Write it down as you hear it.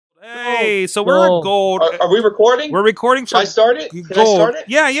Hey, so we're at gold. Are we recording? We're recording for Should I start it? Can gold. I start it?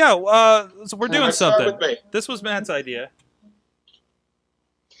 Yeah. So we're doing something. Start with me. This was Matt's idea.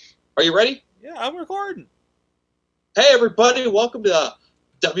 Are you ready? Yeah, I'm recording. Hey, everybody. Welcome to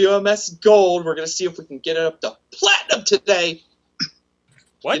WMS Gold. We're going to see if we can get it up to platinum today.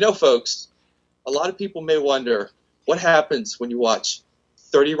 What? You know, folks, a lot of people may wonder what happens when you watch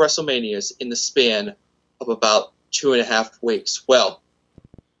 30 WrestleManias in the span of about 2.5 weeks. Well,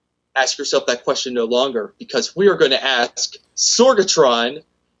 ask yourself that question no longer, because we are going to ask Sorgatron.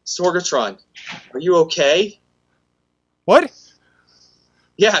 Sorgatron, are you okay? What?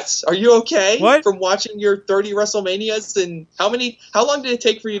 Yes, are you okay What? from watching your 30 WrestleManias? And how long did it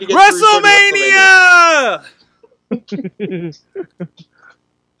take for you to get WrestleMania? through 30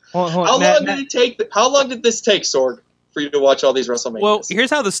 WrestleManias? How long did this take, Sorg, for you to watch all these WrestleManias? Well, here's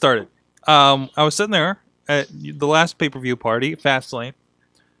how this started. I was sitting there at the last pay-per-view party, Fastlane,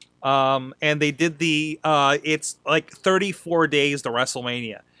 and they did the it's like 34 days to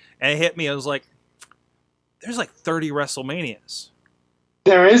WrestleMania, and it hit me. I was like, "There's like 30 WrestleManias."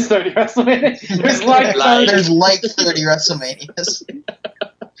 There is 30 WrestleManias. There's like 30 WrestleManias.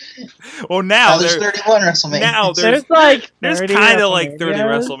 Well, now there's 31 WrestleManias. Now there's kind of like 30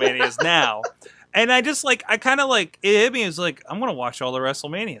 WrestleManias now. And I just like, it hit me as like, I'm going to watch all the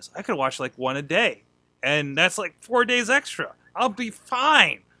WrestleManias. I could watch like one a day. And that's like 4 days extra. I'll be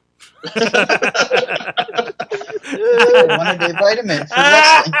fine. One a day vitamin for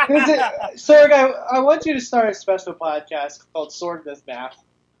wrestling. Sorg, I want you to start a special podcast called Sorg Does Math.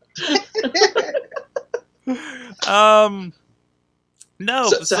 No.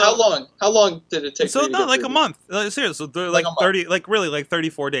 So how long? How long did it take? So for you to no, get like through a month. Seriously, like 30, like really, like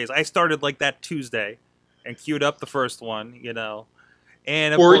 34 days. I started like that Tuesday, and queued up the first one, you know,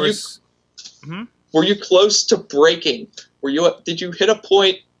 and of course. Were you close to breaking? Did you hit a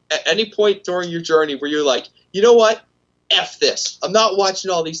point at any point during your journey where you're like, you know what? F this. I'm not watching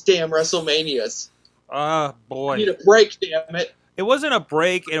all these damn WrestleManias. Boy. I need a break, damn it. It wasn't a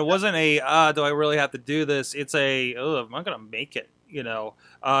break. It wasn't a, do I really have to do this? It's a, I'm not going to make it, you know.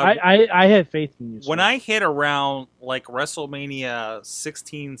 I had faith in you. When I hit around, like, WrestleMania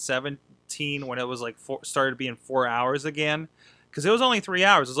 16, 17, when it was, like, started being 4 hours again, because it was only 3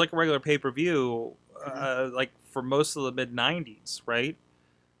 hours. It was like a regular pay-per-view, like, for most of the mid-90s, right?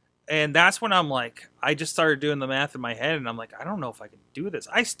 And that's when I'm like, I just started doing the math in my head, and I'm like, I don't know if I can do this.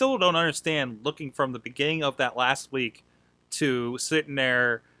 I still don't understand looking from the beginning of that last week to sitting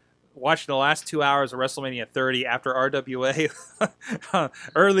there watching the last 2 hours of WrestleMania 30 after RWA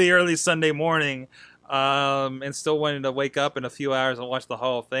early Sunday morning, and still wanting to wake up in a few hours and watch the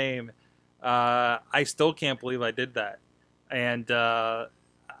Hall of Fame. I still can't believe I did that. And,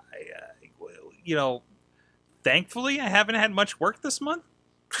 you know, thankfully I haven't had much work this month.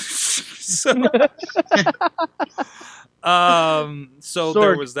 So Sorg,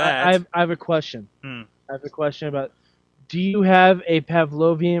 there was that. I have a question. I have a question about, do you have a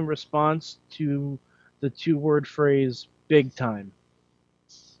Pavlovian response to the 2-word phrase "big time"?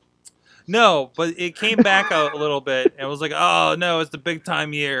 No, but it came back a little bit, and it was like, oh no, it's the big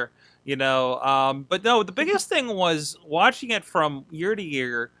time year, you know. But no, the biggest thing was watching it from year to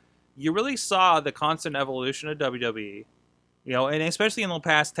year. You really saw the constant evolution of WWE. You know, and especially in the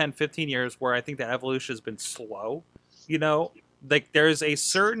past 10, 15 years where I think the evolution has been slow, you know, like there's a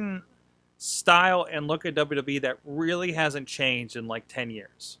certain style and look at WWE that really hasn't changed in like 10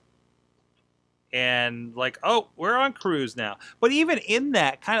 years. And like, oh, we're on cruise now. But even in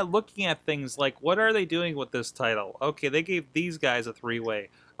that, kind of looking at things like, what are they doing with this title? Okay, they gave these guys a 3-way.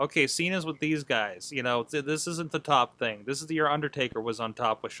 Okay, Cena's with these guys. You know, this isn't the top thing. This is the year Undertaker was on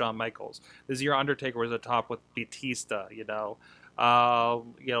top with Shawn Michaels. This is your Undertaker was on top with Batista. You know,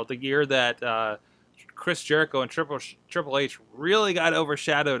 the year that Chris Jericho and Triple H really got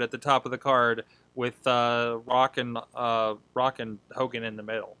overshadowed at the top of the card with Rock and Hogan in the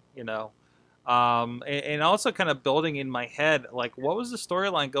middle. You know, and also kind of building in my head like, what was the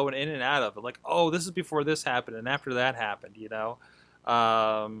storyline going in and out of it? Like, oh, this is before this happened, and after that happened. You know.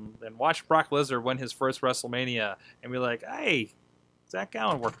 And watch Brock Lesnar win his first WrestleMania and be like, hey, Zach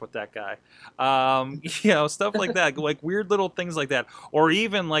Gallen worked with that guy. You know, stuff like that, like weird little things like that. Or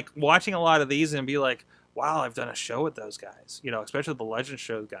even like watching a lot of these and be like, wow, I've done a show with those guys, you know, especially the Legend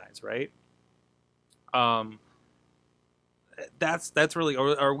Show guys, right? That's really,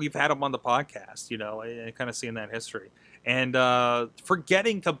 or we've had them on the podcast, you know, and kind of seeing that history. And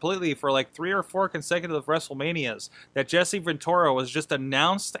forgetting completely for like 3 or 4 consecutive WrestleManias that Jesse Ventura was just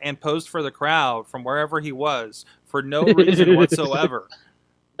announced and posed for the crowd from wherever he was for no reason whatsoever.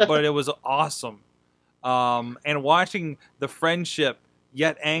 But it was awesome. And watching the friendship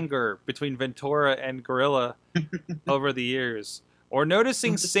yet anger between Ventura and Gorilla over the years, or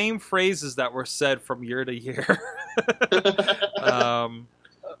noticing same phrases that were said from year to year.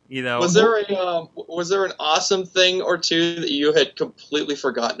 You know, Was there an awesome thing or two that you had completely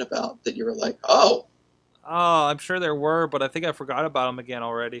forgotten about that you were like, oh, I'm sure there were, but I think I forgot about them again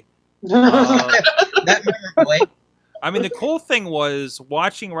already. That memorable way. I mean, the cool thing was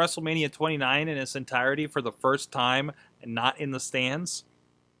watching WrestleMania 29 in its entirety for the first time and not in the stands.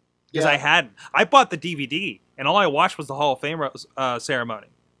 Because I hadn't. I bought the DVD, and all I watched was the Hall of Fame ceremony.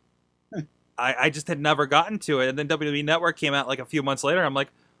 I just had never gotten to it. And then WWE Network came out like a few months later. I'm like,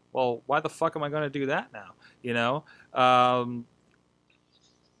 well, why the fuck am I going to do that now? You know? Because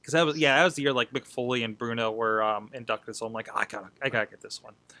that was the year like Mick Foley and Bruno were inducted. So I'm like, I gotta get this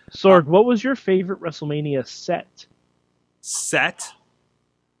one. Sorg, what was your favorite WrestleMania set? Set?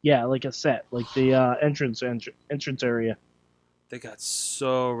 Yeah, like a set, like the entrance area. They got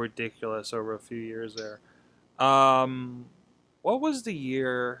so ridiculous over a few years there. What was the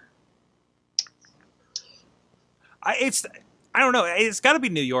year? I don't know. It's got to be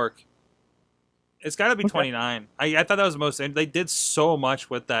New York. It's got to be 29. I thought that was the most. They did so much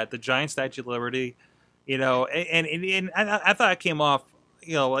with that. The giant Statue of Liberty, you know, and I thought it came off,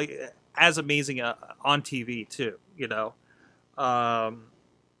 you know, like as amazing on TV too, you know.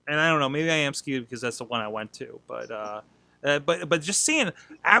 And I don't know. Maybe I am skewed because that's the one I went to, but just seeing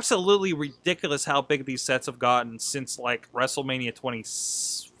absolutely ridiculous how big these sets have gotten since like WrestleMania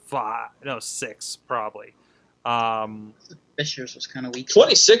 6 probably. This year's was kind of weak.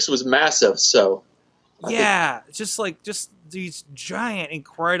 26 was massive, so. Yeah, just these giant,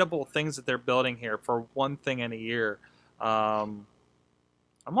 incredible things that they're building here for one thing in a year. I'm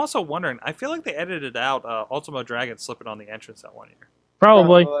also wondering, I feel like they edited out Ultimo Dragon slipping on the entrance that one year.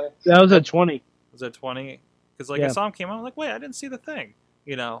 Probably. That was at 20. Was it 20? Because I saw him came out, I'm like, wait, I didn't see the thing.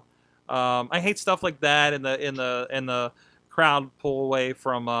 You know, I hate stuff like that in the crowd pull away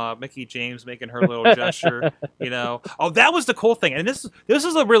from Mickie James making her little gesture. You know, that was the cool thing, and this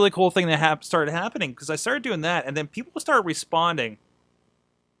is a really cool thing that started happening because I started doing that, and then people started responding.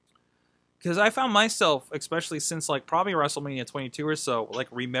 Because I found myself, especially since like probably WrestleMania 22 or so, like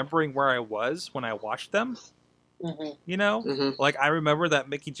remembering where I was when I watched them. Mm-hmm. You know, like I remember that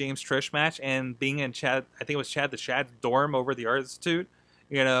Mickie James Trish match and being in Chad. I think it was Chad the Shad's dorm over the Art Institute.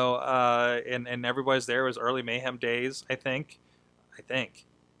 You know, and everybody's there. It was early Mayhem days. I think.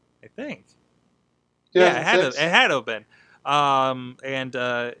 Yeah, it had to have been. And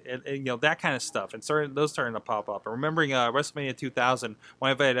you know, that kind of stuff, and those starting to pop up. And remembering WrestleMania 2000, when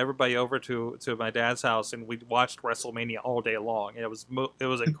I invited everybody over to my dad's house, and we watched WrestleMania all day long. And it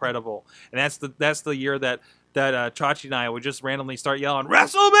was incredible. And that's the year that Chachi and I would just randomly start yelling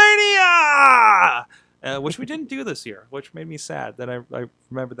WrestleMania, which we didn't do this year, which made me sad. That I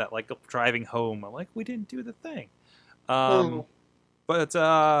remember that, like driving home, I'm like, we didn't do the thing. But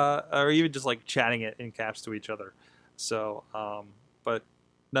or even just like chatting it in caps to each other. So, but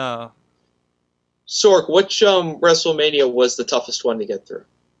no. Sorg, which WrestleMania was the toughest one to get through?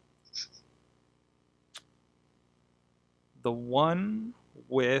 The one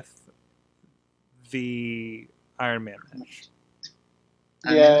with the Iron Man match.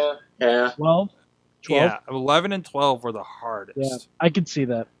 Yeah. 12? Yeah, 11 and 12 were the hardest. Yeah, I could see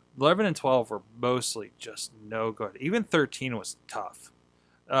that. 11 and 12 were mostly just no good. Even 13 was tough.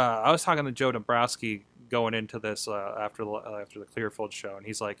 I was talking to Joe Dombrowski going into this after the Clearfield show, and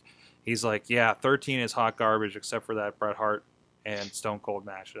he's like, yeah, 13 is hot garbage except for that Bret Hart and Stone Cold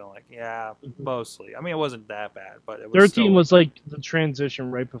match. And I'm like, yeah, mostly. I mean, it wasn't that bad, but it was 13 was like the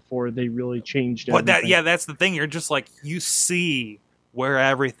transition right before they really changed everything. But that's the thing. You're just like, you see where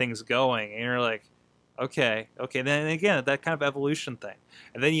everything's going, and you're like, okay. Then again, that kind of evolution thing.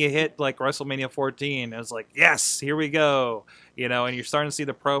 And then you hit like WrestleMania 14, and it was like, yes, here we go. You know, and you're starting to see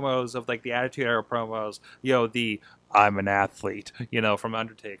the promos of like the Attitude Era promos, you know, the I'm an athlete, you know, from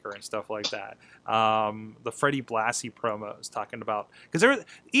Undertaker and stuff like that. The Freddie Blassie promos talking about, because there,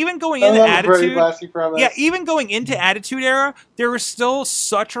 even going into Attitude, even going into Attitude Era, there was still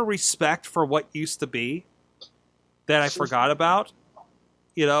such a respect for what used to be that I forgot about.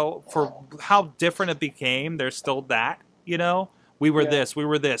 You know, for how different it became, there's still that. You know, we were this,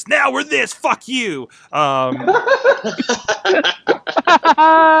 now we're this. Fuck you. I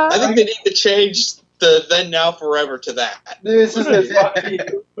think they need to change the then, now, forever to that. This is it. Fuck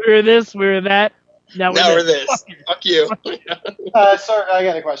you. We're this, we're that. Now we're this. Fuck you. Sir, I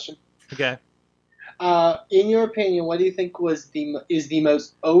got a question. Okay. In your opinion, what do you think is the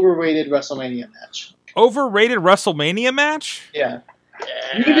most overrated WrestleMania match? Overrated WrestleMania match? Yeah.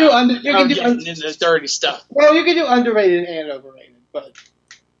 Yeah. You can do into dirty stuff. Well, you can do underrated and overrated. But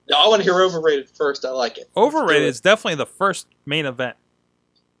No, I want to hear overrated first. I like it. Overrated is definitely the first main event.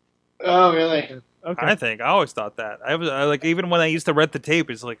 oh, really? Okay. I think I always thought that. I like even when I used to rent the tape,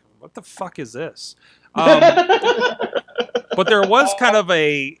 it's like, what the fuck is this? But there was kind of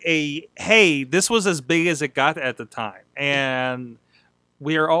a hey, this was as big as it got at the time, and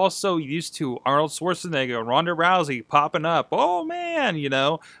we are also used to Arnold Schwarzenegger and Ronda Rousey popping up. Oh man, you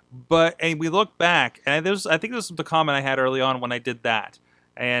know. And we look back, and I think this was the comment I had early on when I did that.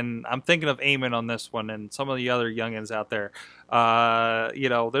 And I'm thinking of Eamon on this one, and some of the other youngins out there. You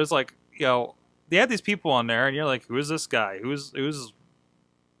know, there's like, you know, they had these people on there, and you're like, who is this guy? Who's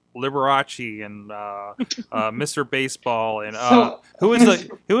Liberace and Mr. Baseball and who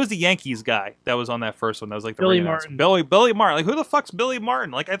was the Yankees guy that was on that first one? That was like the Billy ring announcer. Martin. Billy Martin. Like, who the fuck's Billy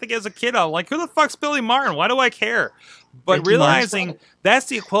Martin? Like, I think as a kid, I'm like, who the fuck's Billy Martin? Why do I care? But Ricky realizing Martin. that's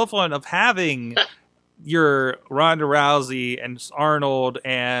the equivalent of having your Ronda Rousey and Arnold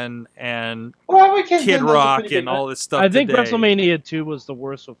and Well, we can't Kid do those Rock pretty big and all this stuff. I think today. WrestleMania 2 was the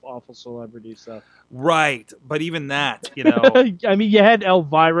worst of awful celebrity stuff. Right, but even that, you know, I mean, you had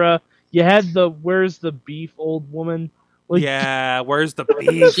Elvira. You had the Where's the Beef old woman. Like, yeah. Where's the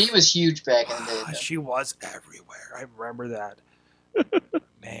beef? She was huge back in the day. though. She was everywhere. I remember that.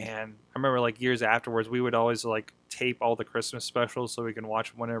 Man, I remember like years afterwards, we would always like tape all the Christmas specials so we can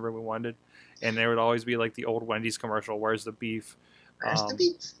watch them whenever we wanted, and there would always be like the old Wendy's commercial. Where's the beef? Where's the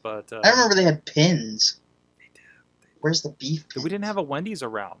beef? But I remember they had pins. Where's the beef? we didn't have a Wendy's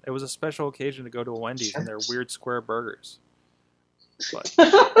around. It was a special occasion to go to a Wendy's and their weird square burgers. But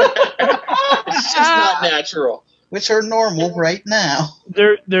It's just not natural. Which are normal right now.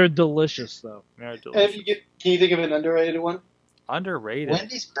 they're delicious though. they're And delicious. can you think of an underrated one? Underrated.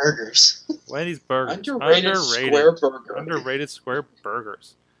 Wendy's burgers. Wendy's burgers. Underrated square burger. Underrated square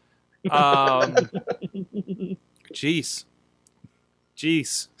burgers. Jeez.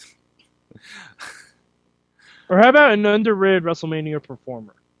 Or how about an underrated WrestleMania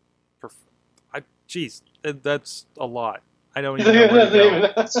performer? Jeez, that's a lot. I don't even know where to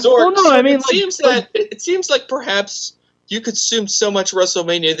go. Sorg, Well, no, I mean, it seems like perhaps you consume so much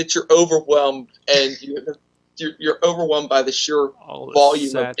WrestleMania that you're overwhelmed, and you're overwhelmed by the sheer All the volume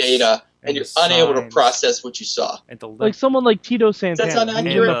of sets data, and and you're the unable to signs. process what you saw. And the Like someone like Tito That's Santana. not He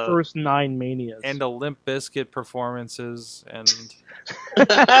did accurate. the first 9 Manias. and the Limp Bizkit performances and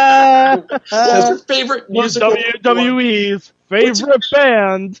What's your favorite musical? WWE's favorite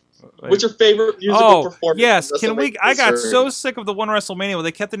band. What's your favorite musical performance? yes, in can we? WrestleMania I got history? so sick of the one WrestleMania where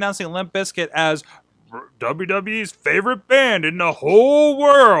they kept announcing Limp Bizkit as WWE's favorite band in the whole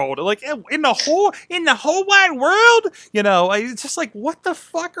world. Like in the whole wide world, you know. It's just like, what the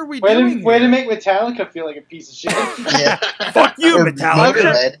fuck are we doing? Way to here? make Metallica feel like a piece of shit. Yeah. Fuck you, Or Metallica.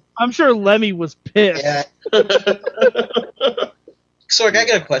 Motorhead. I'm sure Lemmy was pissed. Yeah. Sorg, I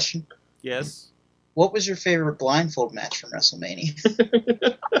got a question. Yes. What was your favorite blindfold match from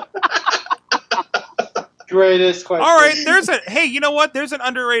WrestleMania? Greatest question. All right. Hey, you know what? There's an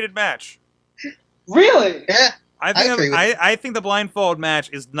underrated match. Really? Yeah. I I think agree with I think the blindfold match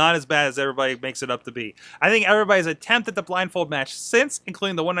is not as bad as everybody makes it up to be. I think everybody's attempt at the blindfold match since,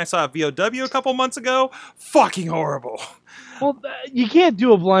 including the one I saw at VOW a couple months ago, fucking horrible. Well, you can't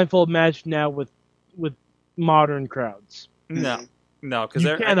do a blindfold match now with modern crowds. No, because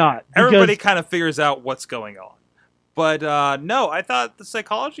You cannot. everybody because- kind of figures out what's going on. But no, I thought the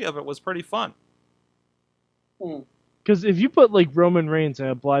psychology of it was pretty fun. Because if you put like Roman Reigns in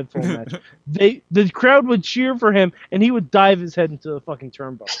a blindfold match, the crowd would cheer for him, and he would dive his head into the fucking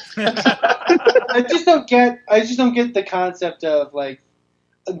turnbuckle. I just don't get the concept of like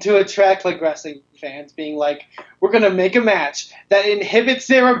to attract like wrestling fans being like, we're gonna make a match that inhibits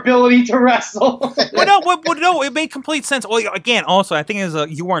their ability to wrestle. No, it made complete sense. Well, again, also, I think it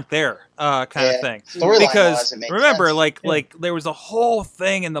was you weren't there kind of thing. Storyline-wise, Because it makes remember, sense. like there was a whole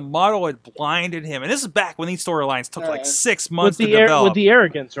thing, and the model had blinded him. And this is back when these storylines took like 6 months with to develop. with the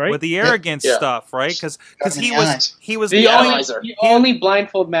arrogance, right? With the arrogance Yeah. stuff, right? Because Gotta he be was honest. The Yeah, only, Lizer. the only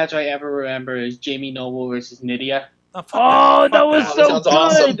blindfold match I ever remember is Jamie Noble versus Nydia. Oh, fuck Oh, fuck that was that. so Sounds good.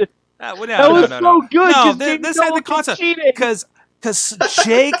 awesome. Well, no, That was no. so good. No, 'cause this Jamie had Noble the concept cheated. because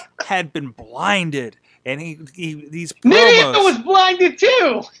Jake had been blinded, and these Nydia promos. was blinded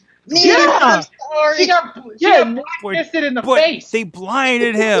too. Yeah. She got Yeah, blacklisted in the But face. they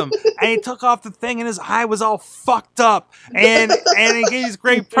blinded him, and he took off the thing, and his eye was all fucked up. And he gave these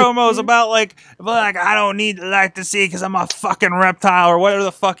great promos about like I don't need the light to see because I'm a fucking reptile or whatever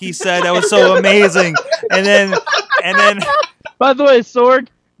the fuck he said. That was so amazing. And then By the way, Sorg,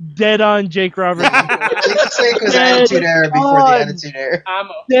 dead on Jake Robertson. Jake was Dead Attitude Era before on. the Attitude Era. I'm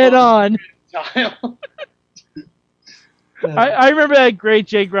a Dead on. child. I remember that great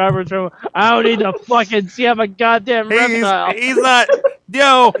Jake Roberts from, I don't need to fucking see I'm a goddamn reptile. He's not.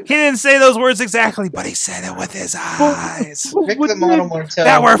 Yo, he didn't say those words exactly, but he said it with his eyes. Rick the Model Mortel.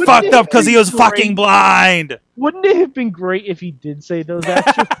 That were Wouldn't fucked it up because he be was great? fucking blind. Wouldn't it have been great if he did say those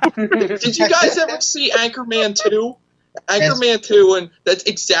actual words? Did you guys ever see Anchorman 2? Anchorman 2, and that's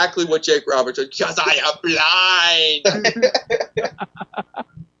exactly what Jake Roberts said, because I am blind.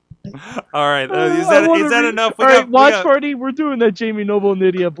 All right, is that enough? All right, watch party. We're doing that Jamie Noble and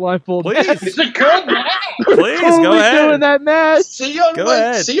Nydia blindfold. Please. It's a good match. Please, Totally go ahead. doing that match. See you on Go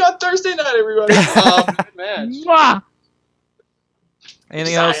ahead. See you on Thursday night, everybody. Good match. Mwah.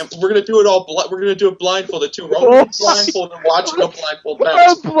 Anything else? We're gonna do it all. We're gonna do it blindfolded too. We're all gonna be blindfolded and watching a blindfold We're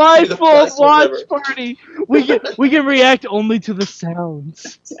match. a blindfold best watch ever. party. We can react only to the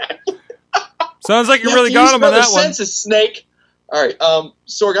sounds. Sounds like you have really to got use him on other that one. senses, Snake. All right,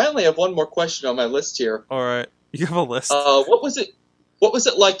 Sorg. I only have one more question on my list here. All right, you have a list. What was it? What was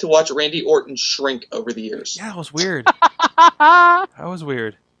it like to watch Randy Orton shrink over the years? Yeah, it was weird. That was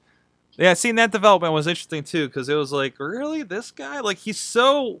weird. Yeah, seeing that development was interesting too, because it was like, really, this guy? Like he's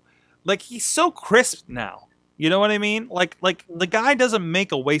so crisp now. You know what I mean? Like the guy doesn't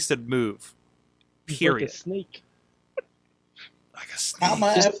make a wasted move. Period. Like a snake. Like a snake. How am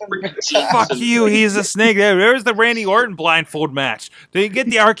I Just effing Fuck you, he's a snake. There's the Randy Orton blindfold match. Did you get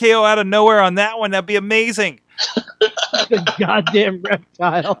the RKO out of nowhere on that one? That'd be amazing. The goddamn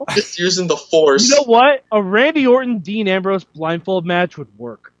reptile. Just using the force. You know what? A Randy Orton Dean Ambrose blindfold match would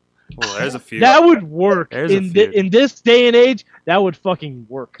work. Well, there's a few. That would work There's a in few. in this day and age. That would fucking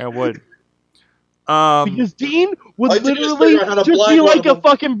work. It would. Because Dean would All you have to do is literally figure out how to just be blind one like of a them.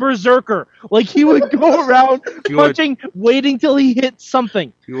 fucking berserker. Like he would go around He would. punching, waiting till he hit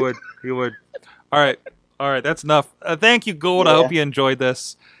something. You would. You would. All right. That's enough. Thank you, Gold. I Yeah. hope you enjoyed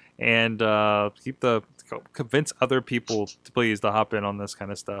this, and convince other people to please to hop in on this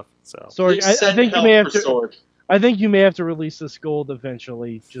kind of stuff. So Sorg, Please I send think you help may have for to. Sorg. I think you may have to release this gold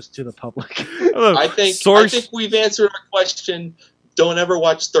eventually, just to the public. I think Sorg, we've answered our question. Don't ever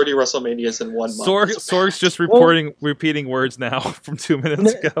watch 30 WrestleManias in 1 month. Sorg's just repeating words now from 2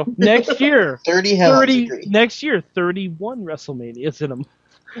 minutes ago. Next year, 30 Helms 30 agree. next year, 31 WrestleManias in them.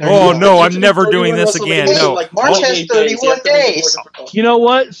 Oh no, I'm Mention never 31 doing this again. WrestleManias in, No. like, March has 28 31 You have to make it days. more difficult. You know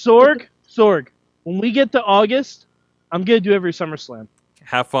what, Sorg? When we get to August, I'm gonna do every SummerSlam.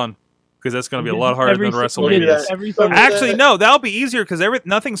 Have fun, because that's going to be a lot harder than We'll do WrestleManias. that. Every But SummerSlam. Actually, no, that'll be easier because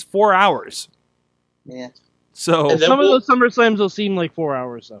nothing's 4 hours. Yeah. So And then Some we'll- of those SummerSlams will seem like 4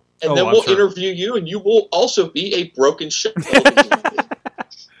 hours though. And Oh, then I'm we'll sure. interview you, and you will also be a broken ship.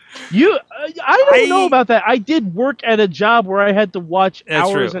 I don't know about that. I did work at a job where I had to watch that's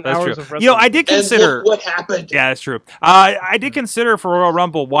hours true. and That's hours true. of wrestling. You know, I did And consider. look what happened. Yeah, that's true. I did consider for Royal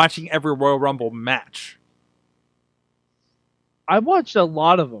Rumble watching every Royal Rumble match. I watched a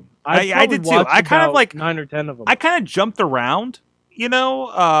lot of them. I probably did too. watched I kind of about like 9 or 10 of them. I kind of jumped around, you know.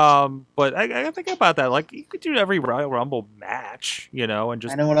 But I think about that. Like you could do every Royal Rumble match, you know, and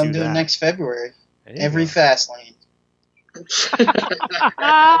just. I know what I'm do doing that. next February. There you Every go. fast lane.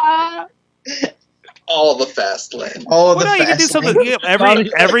 All the fast lane. All Well, the no, you could do fast something. lane. Yeah,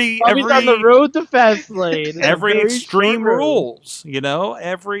 Bobby's on the road to Fastlane. every Very extreme short road. rules, you know,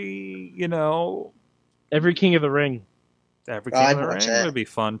 every Every King of the Ring. King I'd of the watch Ring that. would be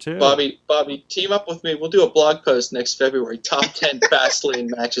fun too. Bobby, team up with me. We'll do a blog post next February. Top 10 fast lane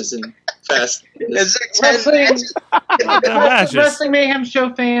matches in fast. Is there 10 Wrestling, matches? matches. Wrestling Mayhem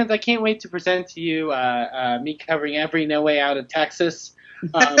show fans, I can't wait to present to you me covering every No Way Out of Texas.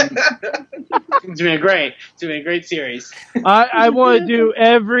 It's been a great series. I want to do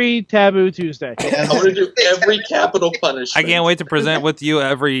every Taboo Tuesday. I want to do every capital punishment. I can't wait to present with you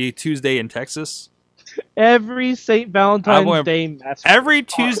every Tuesday in Texas. Every St. I Valentine's want- Day massacre. Every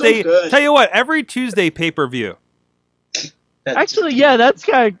Tuesday. good. Tell you what, every Tuesday pay per view. Actually, yeah,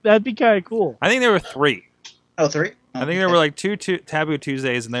 that'd be kind of cool. I think there were 3. Oh, 3? I think there were like two Taboo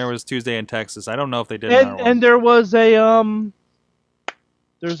Tuesdays, and there was Tuesday in Texas. I don't know if they did And another one. and there was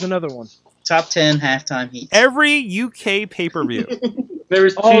there's another one. Top 10 halftime heats. Every UK pay per view. There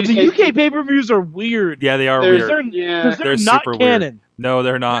was Oh, two the UK pay-per-views are weird. Yeah, they are There's- weird. Yeah. Because they're, They're not super canon. No,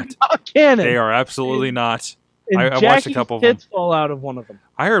 they're not. Not canon. They are absolutely not. And I watched a Jackie's couple of them. tits fall out of one of them.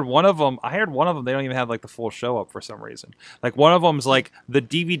 I heard one of them. They don't even have like the full show up for some reason. Like one of them's like the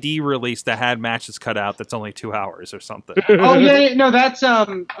DVD release that had matches cut out. That's only 2 hours or something. Oh yeah, no, that's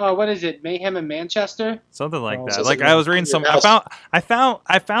what is it? Mayhem in Manchester. Something like Oh, that. so Like it's I was reading some. your house. I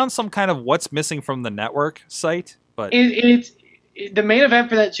found some kind of what's missing from the network site, but It's the main event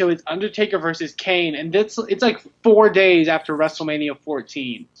for that show is Undertaker versus Kane, and it's like 4 days after WrestleMania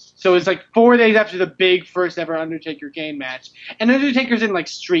 14. So it's like 4 days after the big first ever Undertaker Kane match, and Undertaker's in like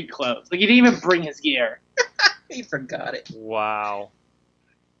street clothes. Like he didn't even bring his gear. He forgot it. Wow.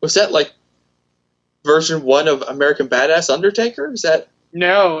 Was that like version 1 of American Badass Undertaker? Is that?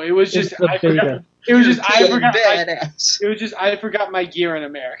 No, it was just It's the I forgot. beta. It was just I forgot. Badass. It was just I forgot my gear in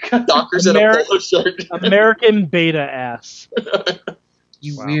America. Dockers in a polo shirt. American beta ass.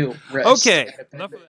 You Wow. will rest. Okay. independent. Enough of that.